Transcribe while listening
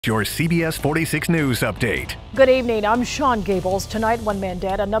Your CBS 46 News Update. Good evening, I'm Sean Gables. Tonight, one man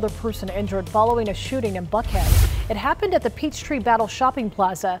dead, another person injured following a shooting in Buckhead. It happened at the Peachtree Battle Shopping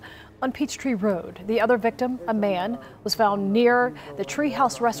Plaza on Peachtree Road. The other victim, a man, was found near the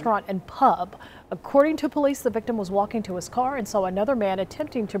Treehouse Restaurant and Pub. According to police, the victim was walking to his car and saw another man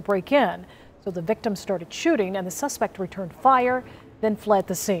attempting to break in. So the victim started shooting and the suspect returned fire, then fled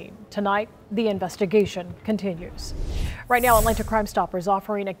the scene. Tonight, the investigation continues. Right now, Atlanta Crime Stoppers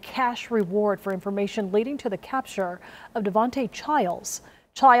offering a cash reward for information leading to the capture of Devontae Childs.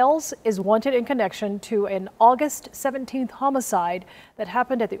 Childs is wanted in connection to an August 17th homicide that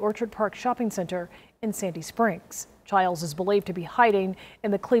happened at the Orchard Park Shopping Center in Sandy Springs. Childs is believed to be hiding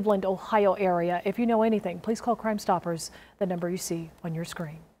in the Cleveland, Ohio area. If you know anything, please call Crime Stoppers, the number you see on your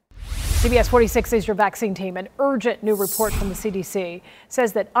screen. CBS 46 is your vaccine team. An urgent new report from the CDC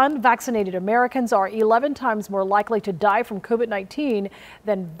says that unvaccinated Americans are 11 times more likely to die from COVID-19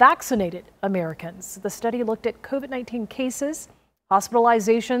 than vaccinated Americans. The study looked at COVID-19 cases,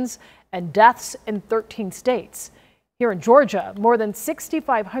 hospitalizations, and deaths in 13 states. Here in Georgia, more than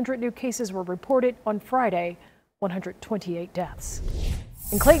 6,500 new cases were reported on Friday, 128 deaths.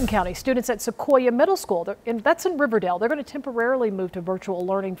 In Clayton County, students at Sequoia Middle School, that's in Riverdale, they're going to temporarily move to virtual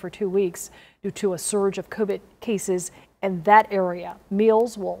learning for 2 weeks due to a surge of COVID cases in that area.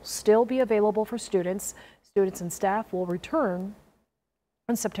 Meals will still be available for students. Students and staff will return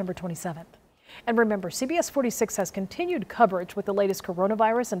on September 27th. And remember, CBS 46 has continued coverage with the latest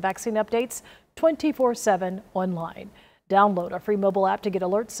coronavirus and vaccine updates 24/7 online. Download our free mobile app to get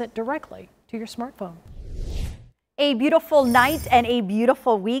alerts sent directly to your smartphone. A beautiful night and a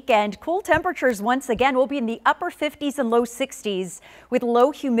beautiful weekend. Cool temperatures once again will be in the upper 50s and low 60s with low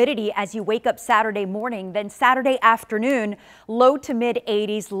humidity as you wake up Saturday morning. Then Saturday afternoon, low to mid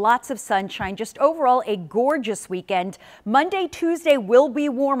 80s, lots of sunshine. Just overall a gorgeous weekend. Monday, Tuesday will be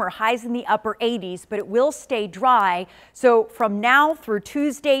warmer, highs in the upper 80s, but it will stay dry. So from now through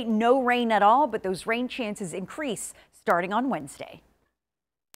Tuesday, no rain at all, but those rain chances increase starting on Wednesday.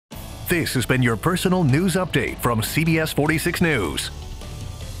 This has been your personal news update from CBS 46 News.